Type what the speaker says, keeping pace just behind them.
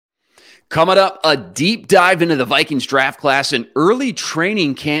Coming up, a deep dive into the Vikings draft class and early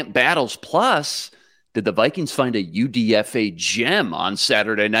training camp battles. Plus, did the Vikings find a UDFA gem on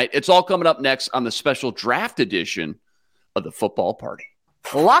Saturday night? It's all coming up next on the special draft edition of the Football Party.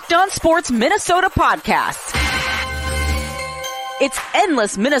 Locked On Sports Minnesota Podcast. It's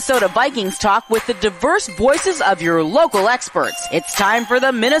endless Minnesota Vikings talk with the diverse voices of your local experts. It's time for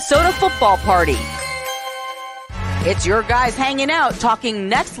the Minnesota Football Party. It's your guys hanging out talking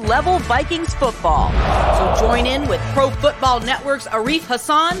next-level Vikings football. So join in with Pro Football Network's Arif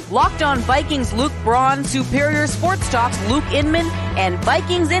Hassan, Locked On Vikings Luke Braun, Superior Sports Talk's Luke Inman, and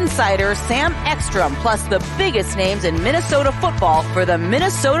Vikings insider Sam Ekstrom, plus the biggest names in Minnesota football for the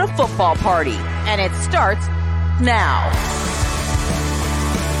Minnesota Football Party. And it starts now.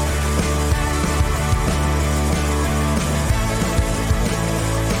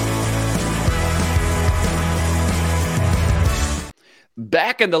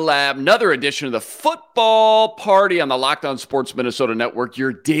 Back in the lab, another edition of the Football Party on the Locked On Sports Minnesota Network,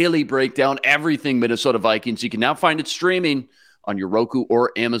 your daily breakdown, everything Minnesota Vikings. You can now find it streaming on your Roku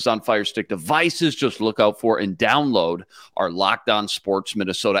or Amazon Fire Stick devices. Just look out for and download our Locked On Sports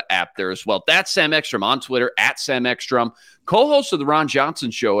Minnesota app there as well. That's Sam Ekstrom on Twitter, at Sam Ekstrom, co-host of the Ron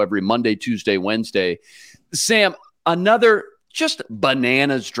Johnson Show every Monday, Tuesday, Wednesday. Sam, another just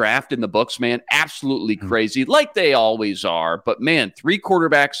bananas draft in the books, man. Absolutely crazy, like they always are. But, man, 3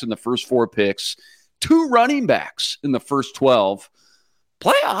 quarterbacks in the first 4 picks, 2 running backs in the first 12.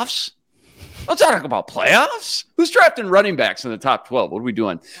 Playoffs? Let's talk about playoffs. Who's drafting running backs in the top 12? What are we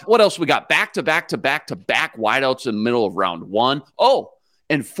doing? What else we got? Back-to-back wideouts in the middle of round 1. Oh,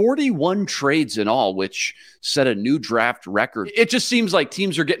 and 41 trades in all, which set a new draft record. It just seems like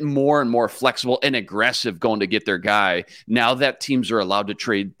teams are getting more and more flexible and aggressive going to get their guy now that teams are allowed to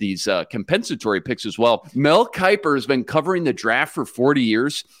trade these compensatory picks as well. Mel Kiper has been covering the draft for 40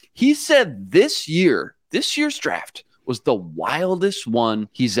 years. He said this year's draft was the wildest one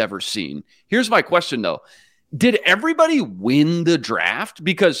he's ever seen. Here's my question, though. Did everybody win the draft?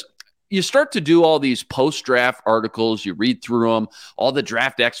 Because you start to do all these post-draft articles, you read through them, all the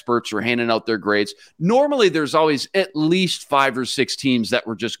draft experts are handing out their grades. Normally, there's always at least 5 or 6 teams that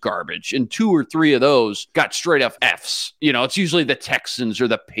were just garbage, and 2 or 3 of those got straight up Fs. You know, it's usually the Texans or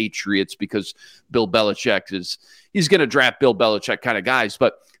the Patriots because Bill Belichick he's going to draft Bill Belichick kind of guys.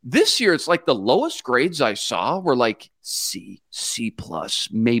 But this year, it's like the lowest grades I saw were like C+,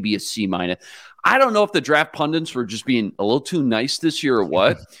 maybe a C-. I don't know if the draft pundits were just being a little too nice this year or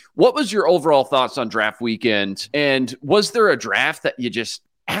what. What was your overall thoughts on draft weekend? And was there a draft that you just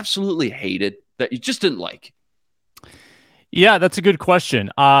absolutely hated, that you just didn't like? Yeah, that's a good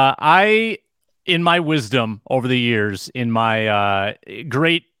question. I, in my wisdom over the years, in my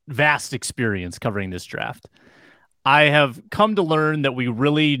great, vast experience covering this draft, I have come to learn that we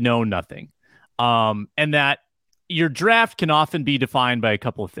really know nothing. And that your draft can often be defined by a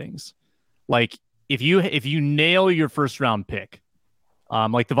couple of things. Like if you nail your first round pick,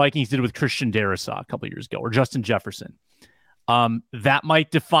 like the Vikings did with Christian Darrisaw a couple of years ago, or Justin Jefferson, that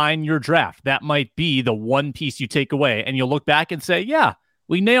might define your draft. That might be the one piece you take away, and you'll look back and say, yeah,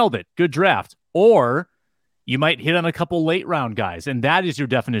 we nailed it. Good draft. Or you might hit on a couple late round guys, and that is your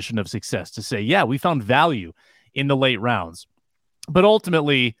definition of success, to say, yeah, we found value in the late rounds. But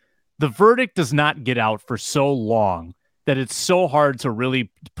ultimately, the verdict does not get out for so long that it's so hard to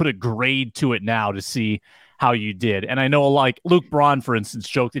really put a grade to it now to see how you did. And I know, like Luke Braun, for instance,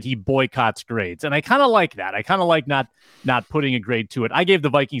 joked that he boycotts grades. And I kind of like that. I kind of like not putting a grade to it. I gave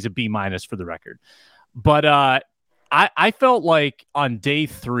the Vikings a B- for the record. But I felt like on day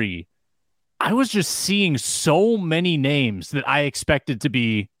 3, I was just seeing so many names that I expected to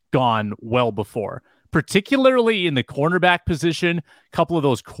be gone well before, particularly in the cornerback position. A couple of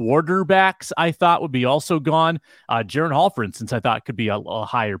those quarterbacks I thought would be also gone. Jaron Hall, for instance, I thought could be a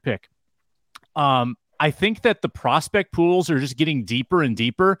higher pick. I think that the prospect pools are just getting deeper and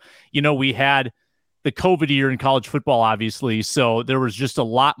deeper. You know, we had the COVID year in college football, obviously, so there was just a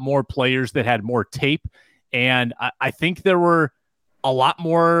lot more players that had more tape, and I think there were a lot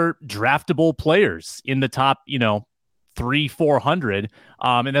more draftable players in the top, 300-400.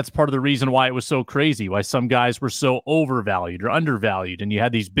 And that's part of the reason why it was so crazy, why some guys were so overvalued or undervalued. And you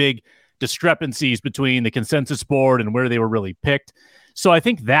had these big discrepancies between the consensus board and where they were really picked. So I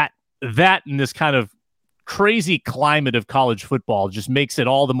think that in this kind of crazy climate of college football just makes it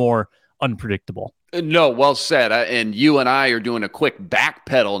all the more unpredictable. No, well said. And you and I are doing a quick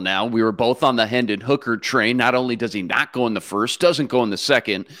backpedal now. We were both on the Hendon Hooker train. Not only does he not go in the first, doesn't go in the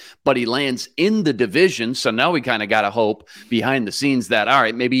second, but he lands in the division. So now we kind of got to hope behind the scenes that, all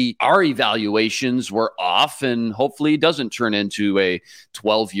right, maybe our evaluations were off and hopefully he doesn't turn into a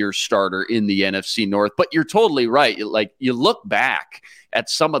 12-year starter in the NFC North. But you're totally right. Like, you look back at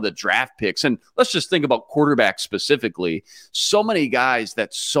some of the draft picks, and let's just think about quarterbacks specifically. So many guys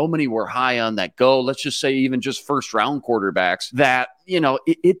that so many were high on that go, let's just say even just first round quarterbacks that,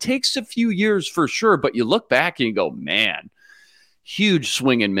 it takes a few years for sure, but you look back and you go, man, huge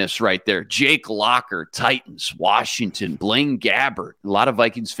swing and miss right there. Jake Locker, Titans, Washington, Blaine Gabbert. A lot of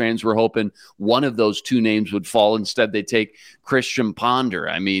Vikings fans were hoping one of those two names would fall. Instead, they take Christian Ponder.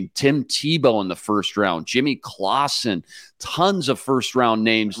 I mean, Tim Tebow in the first round, Jimmy Clausen, tons of first round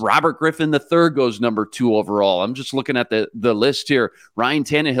names. Robert Griffin III goes number 2 overall. I'm just looking at the list here. Ryan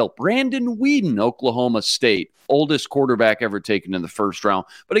Tannehill, Brandon Weeden, Oklahoma State, oldest quarterback ever taken in the first round.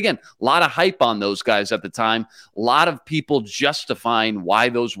 But again, a lot of hype on those guys at the time. A lot of people justifying why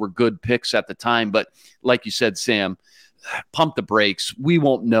those were good picks at the time. But like you said, Sam, pump the brakes. We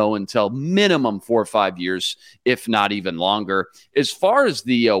won't know until minimum 4 or 5 years, if not even longer. As far as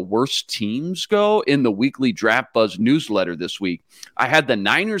the worst teams go in the weekly Draft Buzz newsletter this week, I had the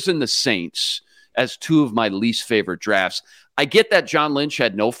Niners and the Saints as 2 of my least favorite drafts. I get that John Lynch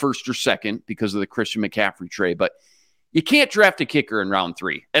had no first or second because of the Christian McCaffrey trade, but you can't draft a kicker in round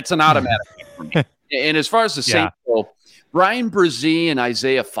 3. It's an automatic for me. And as far as the Saints go, Brian Brzee and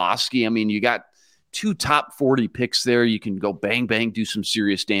Isaiah Foskey, I mean, you got 2 top 40 picks there. You can go bang, bang, do some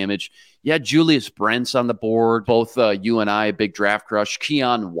serious damage. Yeah, Julius Brents on the board. Both you and I, a big draft crush.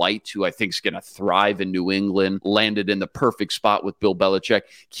 Keon White, who I think is going to thrive in New England, landed in the perfect spot with Bill Belichick.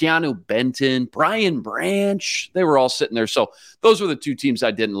 Keanu Benton, Brian Branch, they were all sitting there. So those were the 2 teams I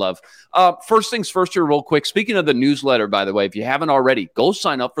didn't love. First things first here, real quick. Speaking of the newsletter, by the way, if you haven't already, go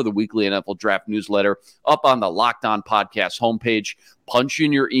sign up for the weekly NFL Draft newsletter up on the Locked On Podcast homepage. Punch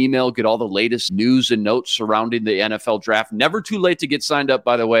in your email, get all the latest news and notes surrounding the NFL Draft. Never too late to get signed up,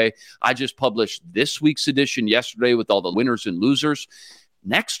 by the way. I just published this week's edition yesterday with all the winners and losers.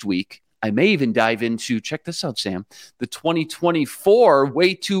 Next week, I may even dive into, check this out, Sam, the 2024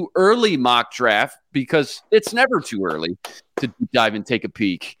 way too early mock draft, because it's never too early to dive and take a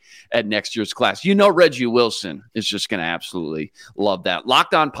peek at next year's class. Reggie Wilson is just going to absolutely love that.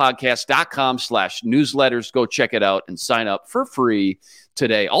 LockedOnPodcast.com/newsletters. Go check it out and sign up for free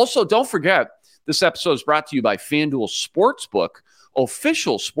today. Also, don't forget, this episode is brought to you by FanDuel Sportsbook,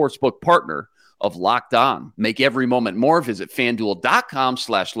 official sportsbook partner of Locked On. Make every moment more. Visit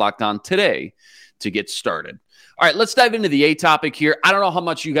FanDuel.com/LockedOn today to get started. All right, let's dive into the A topic here. I don't know how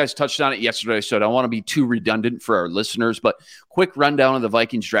much you guys touched on it yesterday, so I don't want to be too redundant for our listeners, but quick rundown of the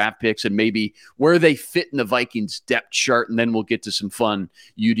Vikings draft picks and maybe where they fit in the Vikings depth chart, and then we'll get to some fun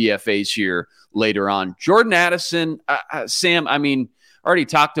UDFAs here later on. Jordan Addison, Sam, I mean, already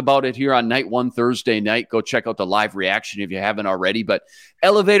talked about it here on night 1 Thursday night. Go check out the live reaction if you haven't already. But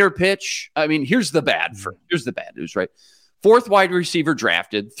elevator pitch, I mean, here's the bad news, right? 4th wide receiver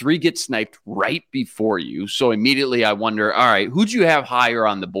drafted, 3 get sniped right before you. So immediately I wonder, all right, who'd you have higher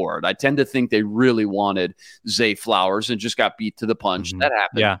on the board? I tend to think they really wanted Zay Flowers and just got beat to the punch. Mm-hmm. That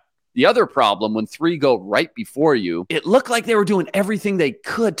happened. Yeah. The other problem, when 3 go right before you, it looked like they were doing everything they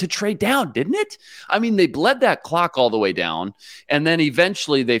could to trade down, didn't it? I mean, they bled that clock all the way down, and then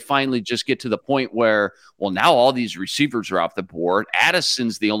eventually they finally just get to the point where, well, now all these receivers are off the board.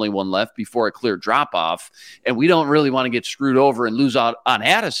 Addison's the only one left before a clear drop-off, and we don't really want to get screwed over and lose out on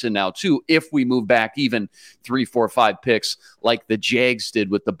Addison now, too, if we move back even 3, 4, 5 picks like the Jags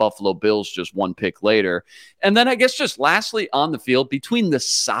did with the Buffalo Bills just 1 pick later. And then I guess just lastly on the field, between the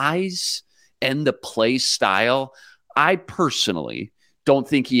size and the play style, I personally don't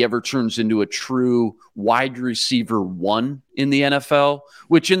think he ever turns into a true wide receiver 1 in the NFL,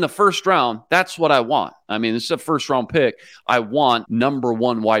 which in the first round, that's what I want. I mean, this is a first round pick. I want number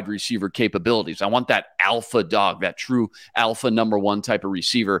 1 wide receiver capabilities. I want that alpha dog, that true alpha number 1 type of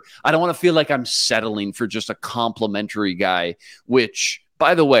receiver. I don't want to feel like I'm settling for just a complimentary guy, which,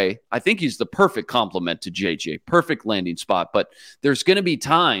 by the way, I think he's the perfect complement to JJ, perfect landing spot. But there's going to be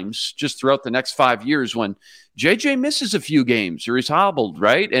times just throughout the next 5 years when JJ misses a few games or he's hobbled,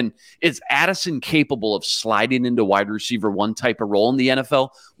 right? And is Addison capable of sliding into wide receiver 1 type of role in the NFL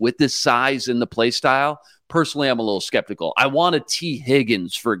with this size and the play style? personally, I'm a little skeptical. I want a T.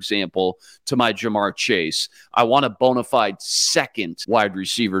 Higgins, for example, to my Jamar Chase. I want a bona fide second wide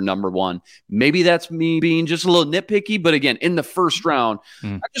receiver, number one. Maybe that's me being just a little nitpicky, but again, in the first round,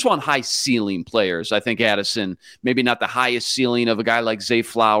 I just want high ceiling players. I think Addison, maybe not the highest ceiling of a guy like Zay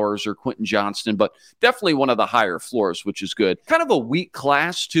Flowers or Quentin Johnston, but definitely one of the higher floors, which is good. Kind of a weak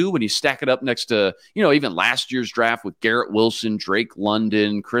class, too, when you stack it up next to, even last year's draft with Garrett Wilson, Drake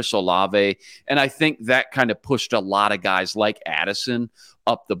London, Chris Olave. And I think that kind of pushed a lot of guys like Addison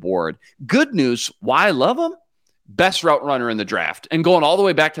up the board. Good news, why I love him? Best route runner in the draft. And going all the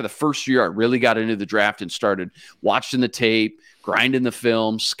way back to the first year I really got into the draft and started watching the tape, grinding the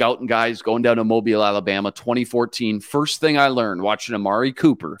film, scouting guys, going down to Mobile, Alabama, 2014. First thing I learned watching Amari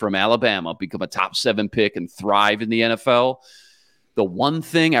Cooper from Alabama become a top 7 pick and thrive in the NFL. The one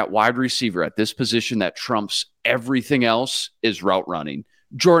thing at wide receiver at this position that trumps everything else is route running.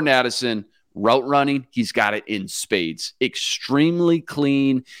 Jordan Addison, route running, he's got it in spades. Extremely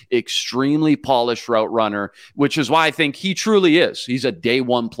clean, extremely polished route runner, which is why I think he truly is. He's a day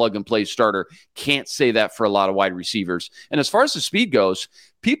one plug-and-play starter. Can't say that for a lot of wide receivers. And as far as the speed goes,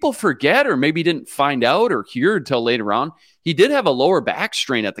 people forget or maybe didn't find out or hear until later on, he did have a lower back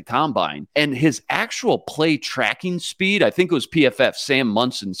strain at the combine, and his actual play tracking speed, I think it was PFF, Sam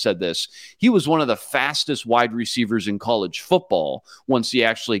Munson said this, he was one of the fastest wide receivers in college football once he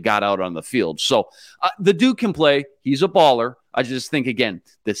actually got out on the field. So the dude can play. He's a baller. I just think, again,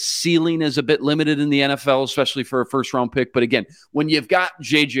 the ceiling is a bit limited in the NFL, especially for a first-round pick. But again, when you've got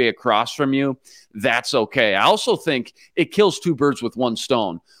JJ across from you, that's okay. I also think it kills two birds with one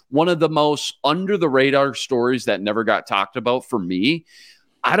stone. One of the most under-the-radar stories that never got talked about for me,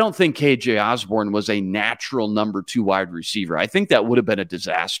 I don't think KJ Osborne was a natural number 2 wide receiver. I think that would have been a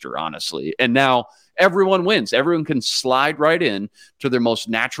disaster, honestly. And now everyone wins. Everyone can slide right in to their most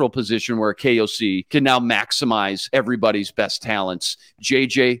natural position where KOC can now maximize everybody's best talents.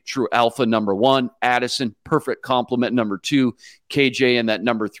 JJ, true alpha number 1. Addison, perfect complement number 2. KJ in that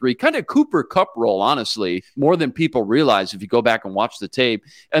number 3. Kind of Cooper Kupp role, honestly, more than people realize if you go back and watch the tape.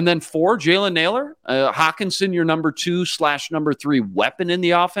 And then 4, Jalen Nailor. Hawkinson, your number 2/number 3 weapon in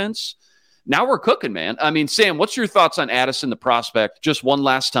the offense. Now we're cooking, man. I mean, Sam, what's your thoughts on Addison, the prospect, just one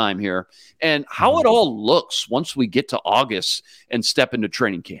last time here, and how it all looks once we get to August and step into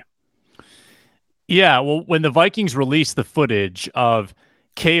training camp? Yeah, well, when the Vikings released the footage of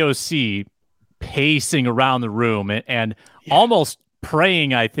KOC pacing around the room and almost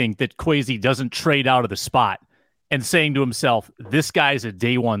praying, I think, that Kwesi doesn't trade out of the spot and saying to himself, this guy's a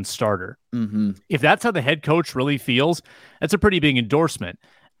day one starter. Mm-hmm. If that's how the head coach really feels, that's a pretty big endorsement.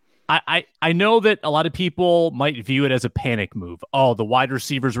 I know that a lot of people might view it as a panic move. Oh, the wide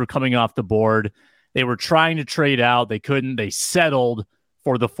receivers were coming off the board. They were trying to trade out. They couldn't. They settled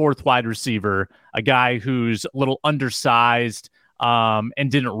for the 4th wide receiver, a guy who's a little undersized and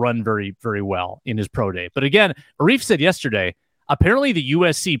didn't run very, very well in his pro day. But again, Arif said yesterday, apparently the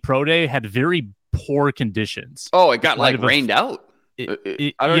USC pro day had very poor conditions. Oh, it got rained out. I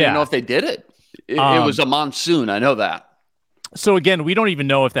don't even know if they did it. It was a monsoon. I know that. So again, we don't even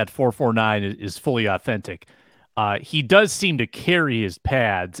know if that 4.49 is fully authentic. He does seem to carry his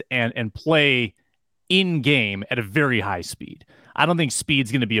pads and play in game at a very high speed. I don't think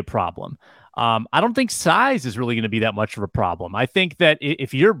speed's going to be a problem. I don't think size is really going to be that much of a problem. I think that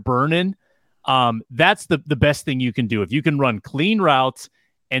if you're burning, that's the best thing you can do. If you can run clean routes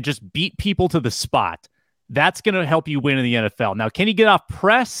and just beat people to the spot, that's going to help you win in the NFL. Now, can he get off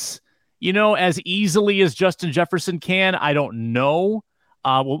press, as easily as Justin Jefferson can? I don't know.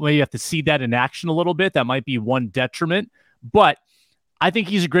 We'll maybe have to see that in action a little bit. That might be one detriment, but I think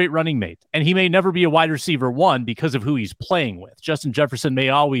he's a great running mate, and he may never be a wide receiver 1 because of who he's playing with. Justin Jefferson may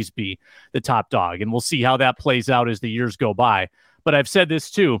always be the top dog, and we'll see how that plays out as the years go by. But I've said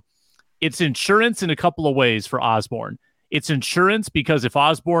this too. It's insurance in a couple of ways for Osborne. It's insurance because if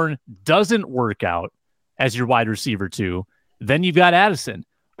Osborne doesn't work out as your wide receiver 2, then you've got Addison.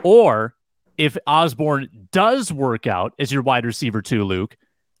 Or if Osborne does work out as your wide receiver 2, Luke,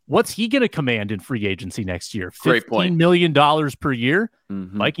 what's he going to command in free agency next year? $15 million per year?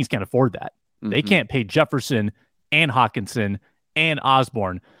 Mm-hmm. Vikings can't afford that. Mm-hmm. They can't pay Jefferson and Hawkinson and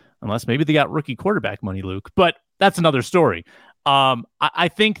Osborne unless maybe they got rookie quarterback money, Luke. But that's another story. I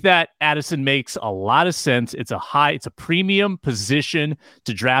think that Addison makes a lot of sense. It's a premium position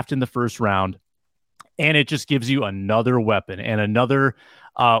to draft in the first round, and it just gives you another weapon and another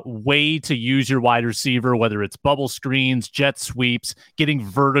way to use your wide receiver, whether it's bubble screens, jet sweeps, getting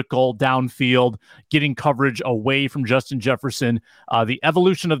vertical downfield, getting coverage away from Justin Jefferson. The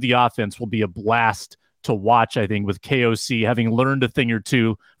evolution of the offense will be a blast to watch, I think, with KOC having learned a thing or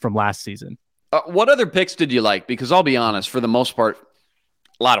two from last season. What other picks did you like? Because I'll be honest, for the most part,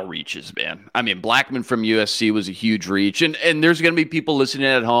 a lot of reaches, man. I mean, Blackman from USC was a huge reach. And there's going to be people listening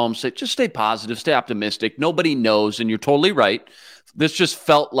at home say, just stay positive, stay optimistic. Nobody knows. And you're totally right. This just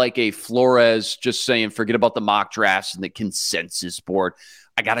felt like a Flores just saying, forget about the mock drafts and the consensus board.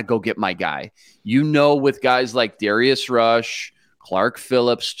 I got to go get my guy. With guys like Darius Rush, Clark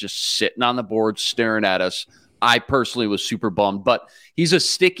Phillips just sitting on the board staring at us, I personally was super bummed. But he's a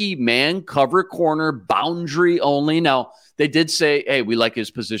sticky man, cover corner, boundary only. Now, they did say, hey, we like his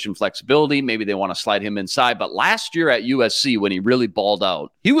position flexibility. Maybe they want to slide him inside. But last year at USC, when he really balled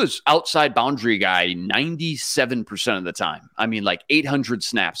out, he was outside boundary guy 97% of the time. I mean, like 800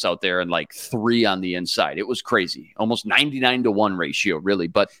 snaps out there and like 3 on the inside. It was crazy. Almost 99-1 ratio, really.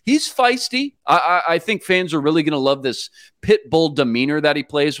 But he's feisty. I think fans are really going to love this pit bull demeanor that he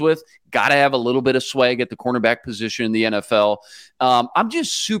plays with. Got to have a little bit of swag at the cornerback position in the NFL. I'm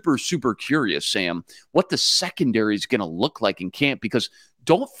just super, super curious, Sam, what the secondary is going to look like in camp, because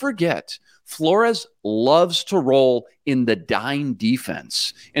don't forget, Flores loves to roll in the dime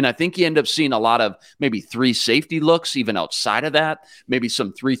defense. And I think you end up seeing a lot of maybe 3 safety looks, even outside of that, maybe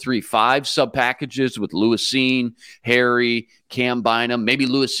some 3-3-5 sub packages with Lewisine, Harry, Cam Bynum, maybe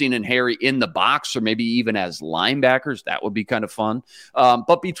Lewisine and Harry in the box, or maybe even as linebackers. That would be kind of fun.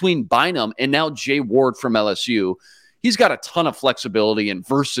 But between Bynum and now Jay Ward from LSU, he's got a ton of flexibility and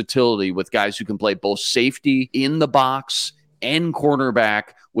versatility with guys who can play both safety in the box and cornerback,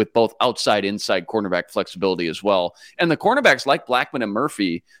 with both outside, inside cornerback flexibility as well. And the cornerbacks like Blackman and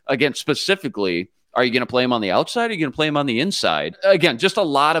Murphy, again, specifically, are you going to play him on the outside? Or are you going to play him on the inside? Again, just a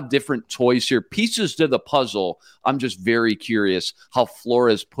lot of different toys here, pieces to the puzzle. I'm just very curious how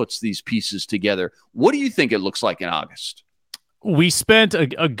Flores puts these pieces together. What do you think it looks like in August? We spent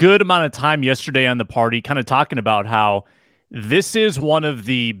a good amount of time yesterday on the party kind of talking about how this is one of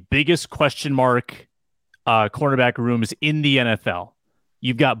the biggest question mark cornerback rooms in the NFL.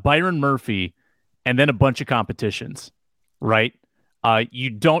 You've got Byron Murphy and then a bunch of competitions, right?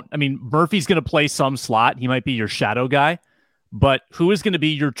 Murphy's going to play some slot. He might be your shadow guy, but who is going to be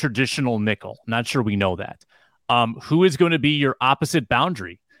your traditional nickel? I'm not sure we know that. Who is going to be your opposite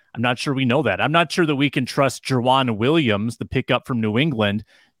boundary? I'm not sure we know that. I'm not sure that we can trust Jerwan Williams, the pickup from New England,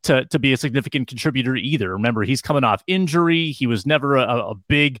 to be a significant contributor either. Remember, he's coming off injury. He was never a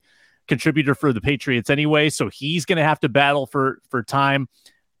big contributor for the Patriots anyway, so he's going to have to battle for time.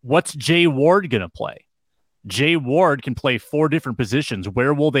 What's Jay Ward going to play? Jay Ward can play 4 different positions.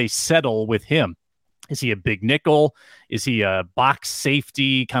 Where will they settle with him? Is he a big nickel? Is he a box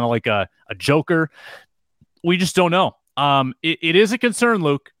safety, kind of like a joker? We just don't know. It is a concern,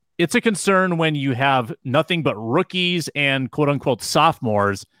 Luke. It's a concern when you have nothing but rookies and quote-unquote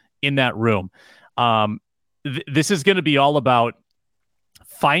sophomores in that room. This is going to be all about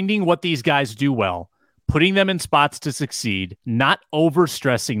finding what these guys do well, putting them in spots to succeed, not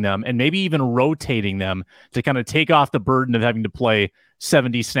overstressing them, and maybe even rotating them to kind of take off the burden of having to play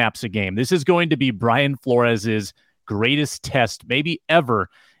 70 snaps a game. This is going to be Brian Flores's greatest test, maybe ever,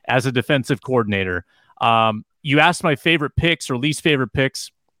 as a defensive coordinator. You asked my favorite picks or least favorite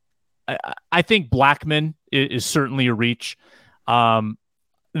picks. I think Blackman is certainly a reach.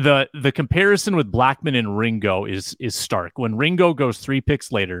 The comparison with Blackman and Ringo is stark. When Ringo goes 3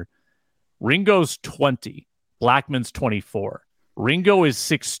 picks later, Ringo's 20, Blackman's 24. Ringo is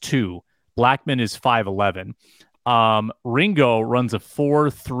 6'2", Blackman is 5'11". Ringo runs a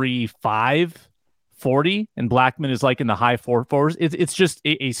 4.35 40, and Blackman is like in the high 4.4s. It's just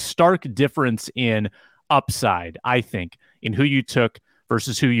a stark difference in upside, I think, in who you took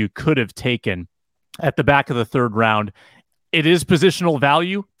versus who you could have taken at the back of the 3rd round. It is positional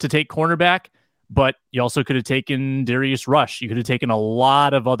value to take cornerback, but you also could have taken Darius Rush. You could have taken a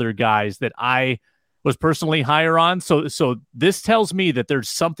lot of other guys that I was personally higher on. So this tells me that there's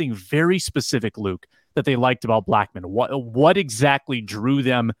something very specific, Luke, that they liked about Blackman. What exactly drew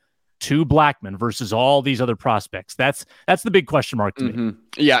them to Blackman versus all these other prospects? That's the big question mark to me.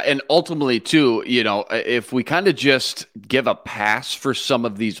 Yeah, and ultimately, too, if we kind of just give a pass for some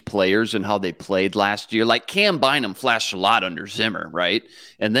of these players and how they played last year, like Cam Bynum flashed a lot under Zimmer, right?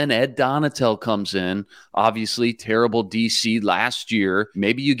 And then Ed Donatel comes in, obviously terrible DC last year.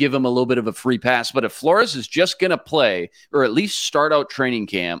 Maybe you give him a little bit of a free pass, but if Flores is just going to play, or at least start out training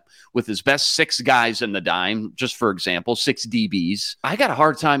camp with his best 6 guys in the dime, just for example, 6 DBs, I got a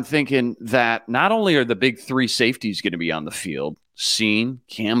hard time thinking that not only are the big 3 safeties going to be on the field, seen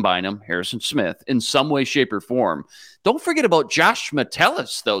Cam Bynum, Harrison Smith in some way, shape, or form. Don't forget about Josh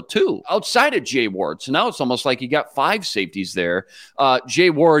Metellus, though, too, outside of Jay Ward. So now it's almost like you got 5 safeties there.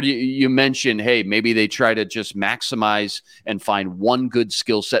 Jay Ward, you mentioned, hey, maybe they try to just maximize and find one good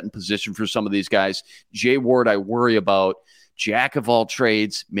skill set and position for some of these guys. Jay Ward, I worry about. Jack of all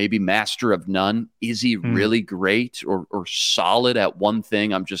trades, maybe master of none. Is he really great or solid at one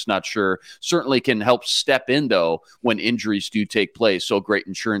thing? I'm just not sure. Certainly can help step in, though, when injuries do take place. So great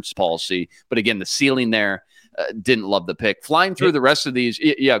insurance policy. But again, the ceiling there, didn't love the pick. Flying through the rest of these.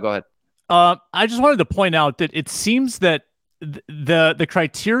 Yeah, go ahead. I just wanted to point out that it seems that the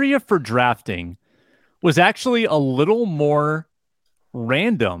criteria for drafting was actually a little more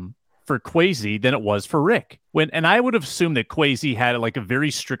random for Kwesi than it was for Rick. And I would have assumed that Kwesi had like a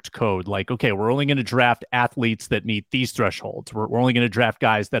very strict code, like, okay, we're only going to draft athletes that meet these thresholds. We're only going to draft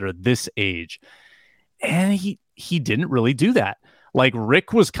guys that are this age. And he didn't really do that. Like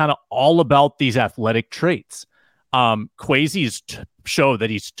Rick was kind of all about these athletic traits. Kwesi's show that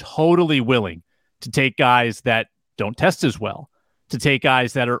he's totally willing to take guys that don't test as well, to take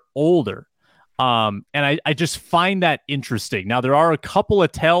guys that are older. And I just find that interesting. Now, there are a couple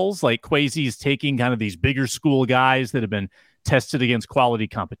of tells, like Kwesi's taking kind of these bigger school guys that have been tested against quality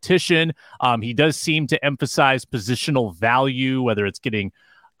competition. He does seem to emphasize positional value, whether it's getting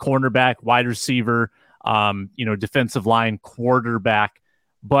cornerback, wide receiver, defensive line, quarterback.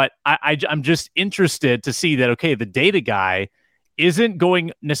 But I'm just interested to see that, okay, the data guy isn't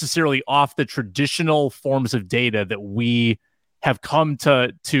going necessarily off the traditional forms of data that we have come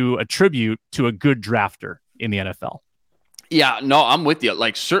to attribute to a good drafter in the NFL. Yeah, no, I'm with you.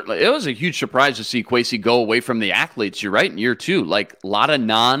 Like, certainly, it was a huge surprise to see Kwesi go away from the athletes. You're right, in year 2. Like, a lot of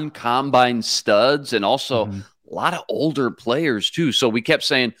non-combine studs and also a lot of older players, too. So we kept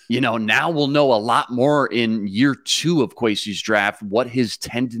saying, now we'll know a lot more in year 2 of Kwesi's draft, what his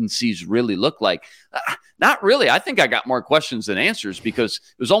tendencies really look like. Not really. I think I got more questions than answers because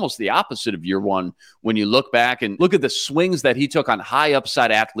it was almost the opposite of year 1 when you look back and look at the swings that he took on high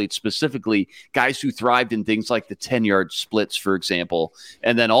upside athletes, specifically guys who thrived in things like the 10-yard splits, for example.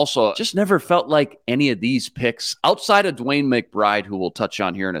 And then also just never felt like any of these picks outside of Dwayne McBride, who we'll touch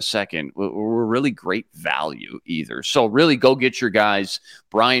on here in a second, were really great value either. So really go get your guys.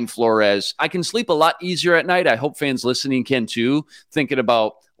 Brian Flores. I can sleep a lot easier at night. I hope fans listening can too, thinking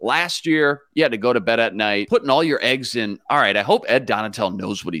about last year, you had to go to bed at night, putting all your eggs in. All right, I hope Ed Donatel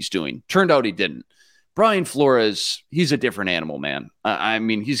knows what he's doing. Turned out he didn't. Brian Flores, he's a different animal, man. I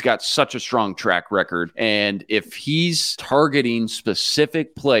mean, he's got such a strong track record. And if he's targeting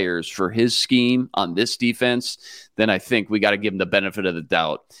specific players for his scheme on this defense, then I think we got to give him the benefit of the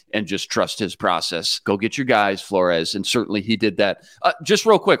doubt and just trust his process. Go get your guys, Flores. And certainly he did that. Just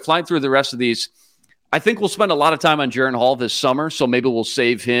real quick, flying through the rest of these. I think we'll spend a lot of time on Jaren Hall this summer, so maybe we'll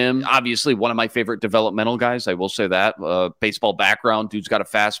save him. Obviously, one of my favorite developmental guys, I will say that. Baseball background, dude's got a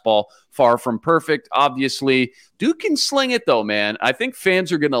fastball, far from perfect, obviously. Dude can sling it, though, man. I think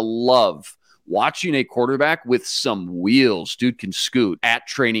fans are going to love watching a quarterback with some wheels. Dude can scoot at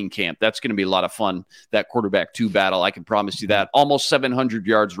training camp. That's going to be a lot of fun, that quarterback 2 battle. I can promise you that. Almost 700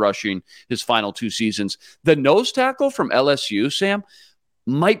 yards rushing his final 2 seasons. The nose tackle from LSU, Sam,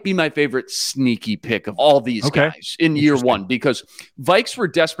 might be my favorite sneaky pick of all these guys in year 1 because Vikes were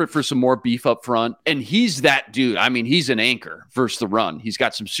desperate for some more beef up front, and he's that dude. I mean, he's an anchor versus the run. He's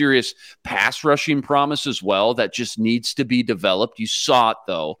got some serious pass rushing promise as well that just needs to be developed. You saw it,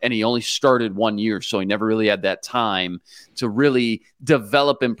 though, and he only started 1 year, so he never really had that time to really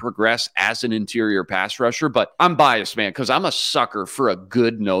develop and progress as an interior pass rusher. But I'm biased, man, because I'm a sucker for a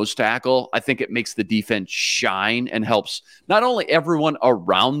good nose tackle. I think it makes the defense shine and helps not only everyone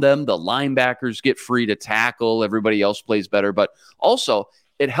around them, the linebackers get free to tackle, everybody else plays better, but also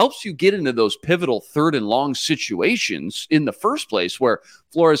it helps you get into those pivotal 3rd and long situations in the first place where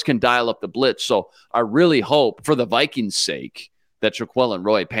Flores can dial up the blitz. So I really hope, for the Vikings' sake, that Jaquelin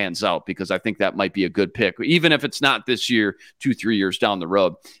Roy pans out, because I think that might be a good pick, even if it's not this year, 2-3 years down the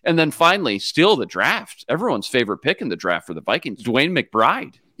road. And then finally, still the draft. Everyone's favorite pick in the draft for the Vikings, Dwayne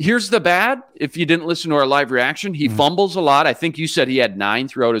McBride. Here's the bad. If you didn't listen to our live reaction, he fumbles a lot. I think you said he had 9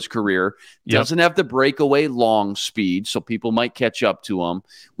 throughout his career. Doesn't have the breakaway long speed, so people might catch up to him.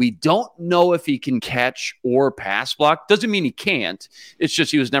 We don't know if he can catch or pass block. Doesn't mean he can't. It's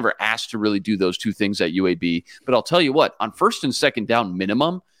just he was never asked to really do those 2 things at UAB. But I'll tell you what, on 1st and 2nd down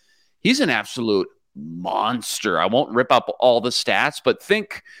minimum, he's an absolute monster. I won't rip up all the stats, but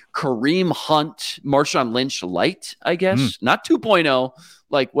think Kareem Hunt, Marshawn Lynch light, I guess. Not 2.0.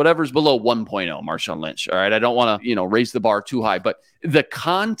 Like whatever's below 1.0, Marshawn Lynch. All right. I don't want to, raise the bar too high, but the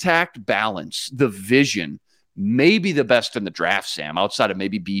contact balance, the vision, maybe the best in the draft, Sam, outside of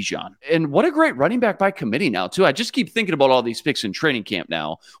maybe Bijan. And what a great running back by committee now, too. I just keep thinking about all these picks in training camp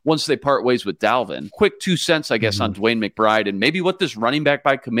now, once they part ways with Dalvin. Quick 2 cents, I guess, on Dwayne McBride and maybe what this running back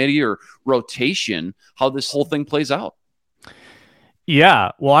by committee or rotation, how this whole thing plays out.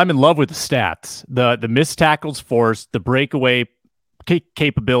 Yeah, well, I'm in love with the stats. The missed tackles forced, the breakaway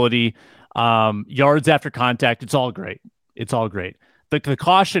capability, yards after contact. It's all great. It's all great. The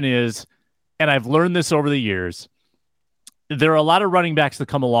caution is, and I've learned this over the years, there are a lot of running backs that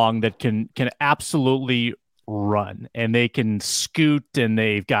come along that can absolutely run, and they can scoot, and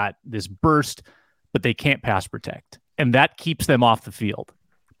they've got this burst, but they can't pass protect. And that keeps them off the field,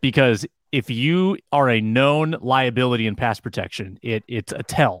 because if you are a known liability in pass protection, it's a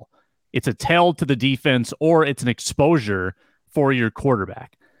tell. It's a tell to the defense, or it's an exposure for your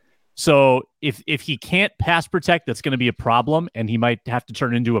quarterback. So if he can't pass protect, that's going to be a problem, and he might have to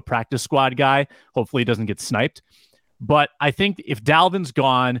turn into a practice squad guy. Hopefully he doesn't get sniped. But I think if Dalvin's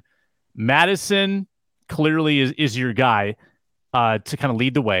gone, Madison clearly is your guy to kind of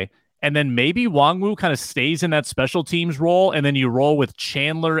lead the way. And then maybe Wangwu kind of stays in that special teams role, and then you roll with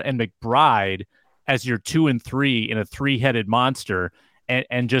Chandler and McBride as your 2 and 3 in a 3-headed monster,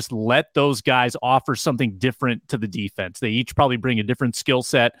 and just let those guys offer something different to the defense. They each probably bring a different skill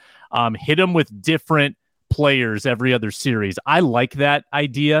set. Hit them with different players every other series. I like that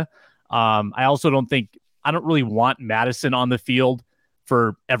idea. I also I don't really want Madison on the field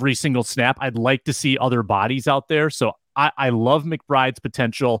for every single snap. I'd like to see other bodies out there. So I love McBride's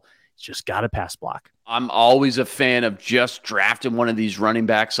potential. He's just got to pass block. I'm always a fan of just drafting one of these running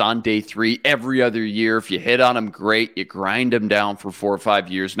backs on day 3 every other year. If you hit on them, great. You grind them down for 4 or 5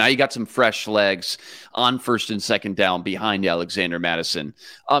 years. Now you got some fresh legs on first and second down behind Alexander Madison.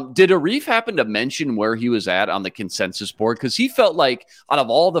 Did Arif happen to mention where he was at on the consensus board? Because he felt like, out of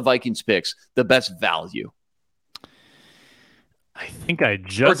all the Vikings picks, the best value. I think I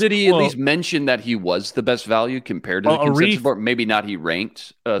just... Or did he at least mention that he was the best value compared to the consensus board? Maybe not he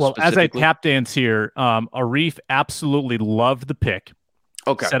ranked as I tap dance here, Arif absolutely loved the pick.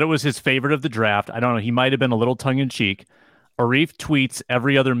 Okay. Said it was his favorite of the draft. I don't know. He might have been a little tongue-in-cheek. Arif tweets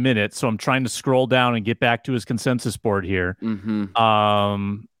every other minute, so I'm trying to scroll down and get back to his consensus board here.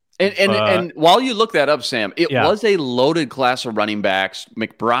 Mm-hmm. And while you look that up, Sam, it was a loaded class of running backs.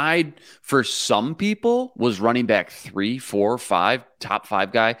 McBride, for some people, was running back 3, 4, 5, top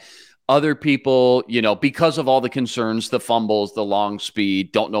 5 guy. Other people, because of all the concerns, the fumbles, the long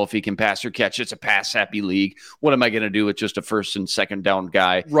speed, don't know if he can pass or catch. It's a pass-happy league. What am I going to do with just a first and second down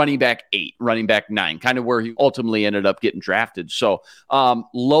guy? Running back 8, running back 9, kind of where he ultimately ended up getting drafted. So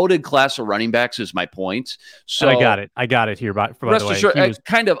loaded class of running backs is my point. So I got it here, by the way. Assured, I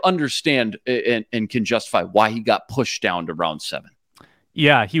kind of understand and can justify why he got pushed down to round 7.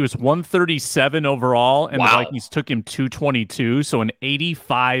 Yeah, he was 137 overall, and the Vikings took him 222, so an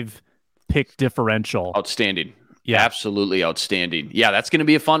 85 pick differential. Outstanding. Yeah, absolutely outstanding. Yeah, that's going to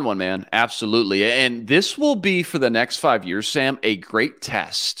be a fun one, man. Absolutely. And this will be, for the next 5 years, Sam, a great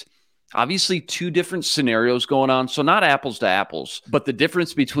test. Obviously, 2 different scenarios going on, so not apples to apples, but the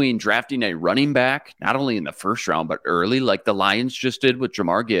difference between drafting a running back, not only in the first round, but early, like the Lions just did with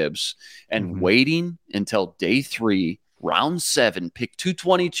Jamar Gibbs, and waiting until day 3, round 7, pick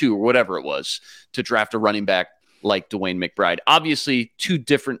 222 or whatever it was, to draft a running back like Dwayne McBride. Obviously, 2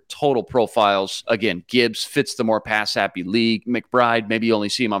 different total profiles. Again, Gibbs fits the more pass-happy league. McBride, maybe you only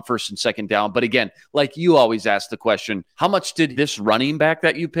see him on first and second down. But again, like you always ask the question, how much did this running back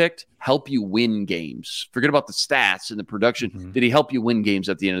that you picked help you win games? Forget about the stats and the production. Did he help you win games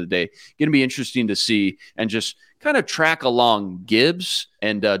at the end of the day? Going to be interesting to see and just kind of track along Gibbs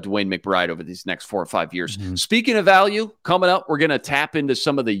and Dwayne McBride over these next 4 or 5 years. Speaking of value, coming up, we're going to tap into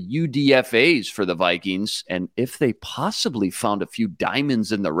some of the UDFAs for the Vikings and if they possibly found a few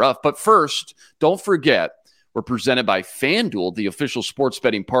diamonds in the rough. But first, don't forget, we're presented by FanDuel, the official sports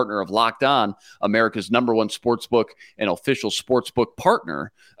betting partner of Locked On, America's #1 sportsbook and official sportsbook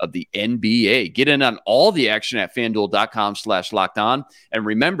partner of the NBA. Get in on all the action at FanDuel.com/LockedOn. And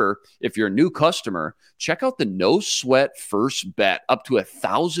remember, if you're a new customer, check out the no sweat first bet, up to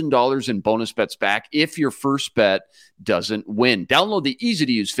 $1,000 in bonus bets back if your first bet doesn't win. Download the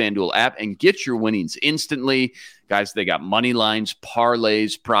easy-to-use FanDuel app and get your winnings instantly. Guys, they got money lines,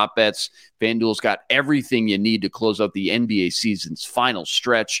 parlays, prop bets. FanDuel's got everything you need to close out the NBA season's final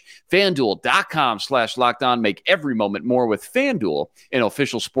stretch. FanDuel.com/LockedOn. Make every moment more with FanDuel, an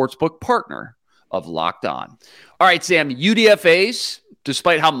official sportsbook partner of Locked On. All right, Sam, UDFAs,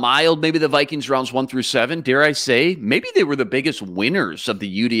 Despite how mild maybe the Vikings rounds 1 through 7, dare I say, maybe they were the biggest winners of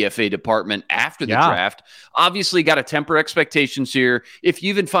the UDFA department after the draft. Obviously, got to temper expectations here. If you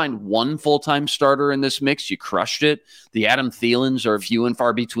even find one full-time starter in this mix, you crushed it. The Adam Thielens are few and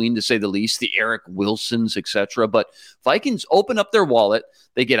far between, to say the least. The Eric Wilsons, etc. But Vikings open up their wallet.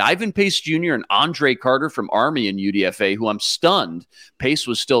 They get Ivan Pace Jr. and Andre Carter from Army in UDFA, who I'm stunned Pace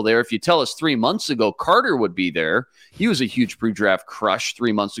was still there. If you tell us 3 months ago Carter would be there, he was a huge pre-draft crush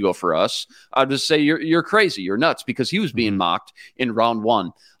 3 months ago for us. I'll just say you're crazy. You're nuts, because he was being mocked in round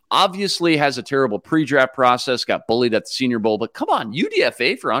 1. Obviously has a terrible pre-draft process, got bullied at the Senior Bowl. But come on,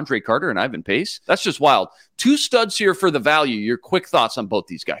 UDFA for Andre Carter and Ivan Pace? That's just wild. 2 studs here for the value. Your quick thoughts on both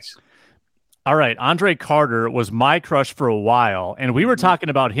these guys. All right, Andre Carter was my crush for a while, and we were talking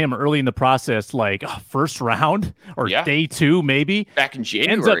about him early in the process, like first round or day 2 maybe. Back in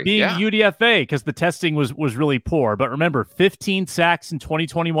January. Ends up being UDFA because the testing was really poor. But remember, 15 sacks in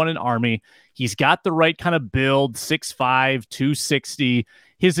 2021 in Army. He's got the right kind of build, 6'5", 260.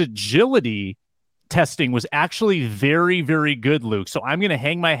 His agility testing was actually very, very good, Luke. So I'm going to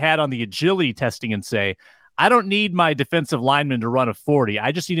hang my hat on the agility testing and say, I don't need my defensive lineman to run a 40.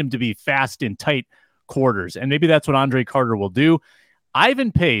 I just need him to be fast in tight quarters. And maybe that's what Andre Carter will do.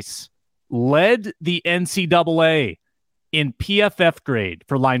 Ivan Pace led the NCAA in PFF grade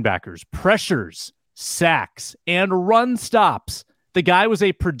for linebackers, pressures, sacks, and run stops. The guy was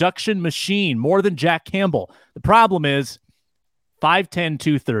a production machine, more than Jack Campbell. The problem is 5'10",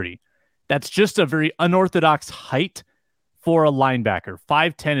 230. That's just a very unorthodox height for a linebacker.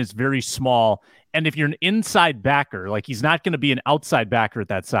 5'10" is very small. And if you're an inside backer, like he's not going to be an outside backer at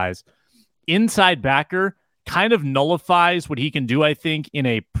that size. Inside backer kind of nullifies what he can do, I think, in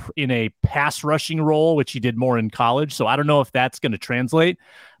a pass rushing role, which he did more in college. So I don't know if that's going to translate.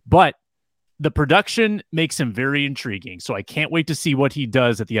 But the production makes him very intriguing. So I can't wait to see what he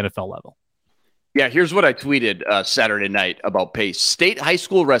does at the NFL level. Yeah, here's what I tweeted Saturday night about Pace. State high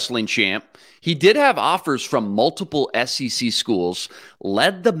school wrestling champ. He did have offers from multiple SEC schools,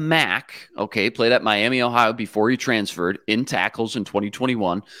 led the MAC, played at Miami, Ohio before he transferred, in tackles in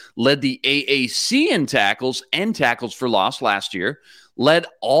 2021, led the AAC in tackles and tackles for loss last year, led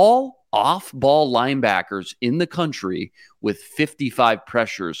all off-ball linebackers in the country with 55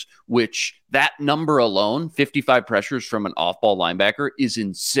 pressures, which that number alone, 55 pressures from an off-ball linebacker, is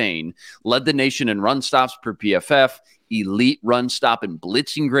insane. Led the nation in run stops per PFF, elite run stop and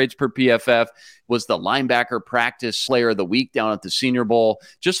blitzing grades per PFF, was the linebacker practice player of the week down at the Senior Bowl.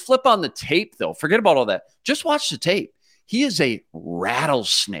 Just flip on the tape, though. Forget about all that. Just watch the tape. He is a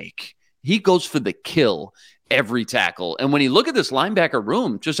rattlesnake. He goes for the kill every tackle. And when you look at this linebacker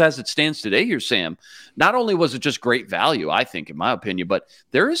room, just as it stands today here, Sam, not only was it just great value, I think, in my opinion, but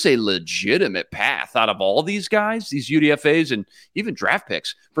there is a legitimate path out of all these guys, these UDFAs and even draft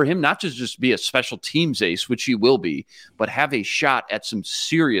picks, for him not to just be a special teams ace, which he will be, but have a shot at some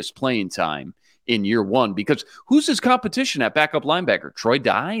serious playing time in year 1. Because who's his competition at backup linebacker? Troy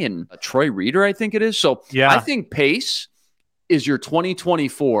Dye and Troy Reeder, I think it is. So I think Pace is your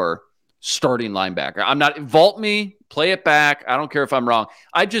 2024 starting linebacker. I'm not, vault me, play it back. I don't care if I'm wrong.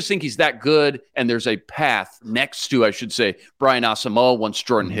 I just think he's that good, and there's a path next to, I should say, Brian Asamoah once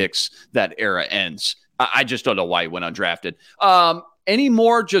Jordan Hicks, that era ends. I just don't know why he went undrafted. Any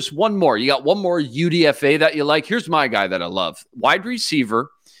more? Just one more. You got one more UDFA that you like? Here's my guy that I love. Wide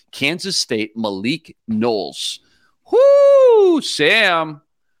receiver, Kansas State, Malik Knowles. Whoo, Sam.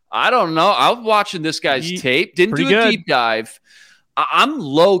 I don't know. I was watching this guy's tape. Didn't do a deep dive. I'm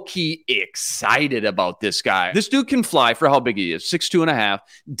low-key excited about this guy. This dude can fly for how big he is, 6'2.5".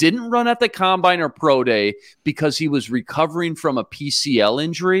 Didn't run at the Combine or Pro Day because he was recovering from a PCL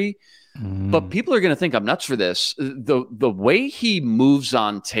injury. But people are going to think I'm nuts for this. The way he moves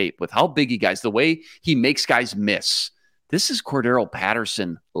on tape with how big he guys, the way he makes guys miss. This is Cordero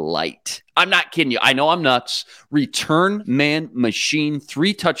Patterson light. I'm not kidding you. I know I'm nuts. Return man machine,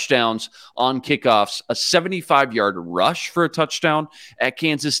 3 touchdowns on kickoffs, a 75-yard rush for a touchdown at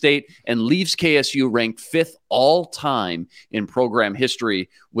Kansas State, and leaves KSU ranked 5th all-time in program history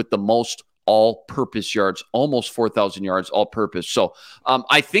with the most all-purpose yards, almost 4,000 yards all-purpose. So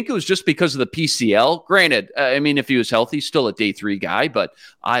I think it was just because of the PCL. Granted, I mean, if he was healthy, still a day 3 guy, but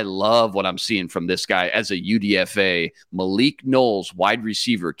I love what I'm seeing from this guy as a UDFA. Malik Knowles, wide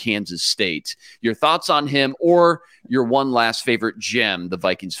receiver, Kansas State. Your thoughts on him, or your one last favorite gem the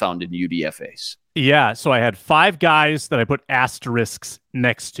Vikings found in UDFAs? Yeah, so I had 5 guys that I put asterisks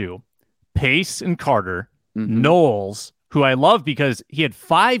next to. Pace and Carter, Knowles, who I love because he had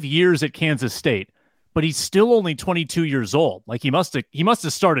 5 years at Kansas State, but he's still only 22 years old. Like he must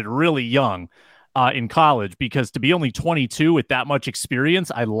have started really young. in college, because to be only 22 with that much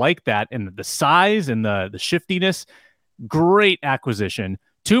experience, I like that. And the size and the shiftiness, great acquisition.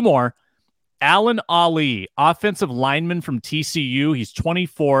 Two more. Alan Ali, offensive lineman from TCU. He's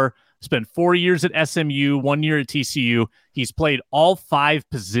 24, spent 4 years at SMU, 1 year at TCU. He's played all 5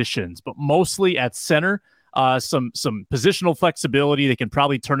 positions, but mostly at center. Some positional flexibility. They can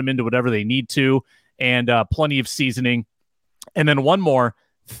probably turn him into whatever they need to, and plenty of seasoning. And then one more,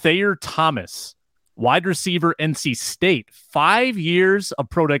 Thayer Thomas, wide receiver, NC State. 5 years of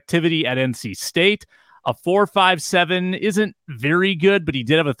productivity at NC State. A 4.57 isn't very good, but he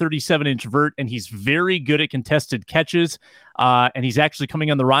did have a 37-inch vert, and he's very good at contested catches. And he's actually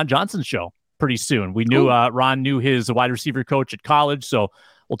coming on the Ron Johnson show pretty soon. We knew Ron knew his wide receiver coach at college, so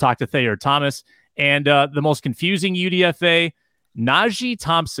we'll talk to Thayer Thomas. And the most confusing UDFA, Najee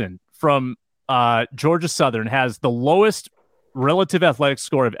Thompson from Georgia Southern has the lowest relative athletic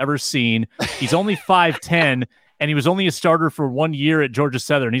score I've ever seen. He's only 5'10", and he was only a starter for 1 year at Georgia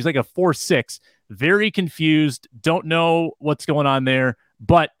Southern. He's like a 4'6". Very confused. Don't know what's going on there,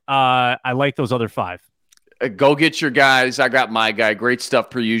 but I like those other 5. Go get your guys. I got my guy. Great stuff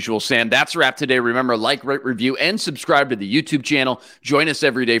per usual, Sam. That's a wrap today. Remember, like, rate, review, and subscribe to the YouTube channel. Join us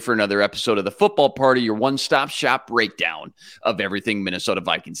every day for another episode of The Football Party, your one-stop shop breakdown of everything Minnesota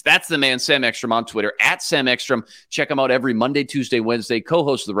Vikings. That's the man, Sam Ekstrom, on Twitter, at Sam Ekstrom. Check him out every Monday, Tuesday, Wednesday,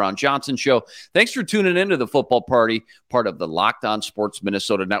 co-host of The Ron Johnson Show. Thanks for tuning into The Football Party, part of the Locked On Sports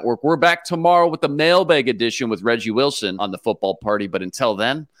Minnesota Network. We're back tomorrow with the mailbag edition with Reggie Wilson on The Football Party. But until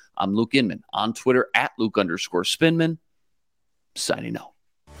then, I'm Luke Inman on Twitter at Luke_Spinman, signing out.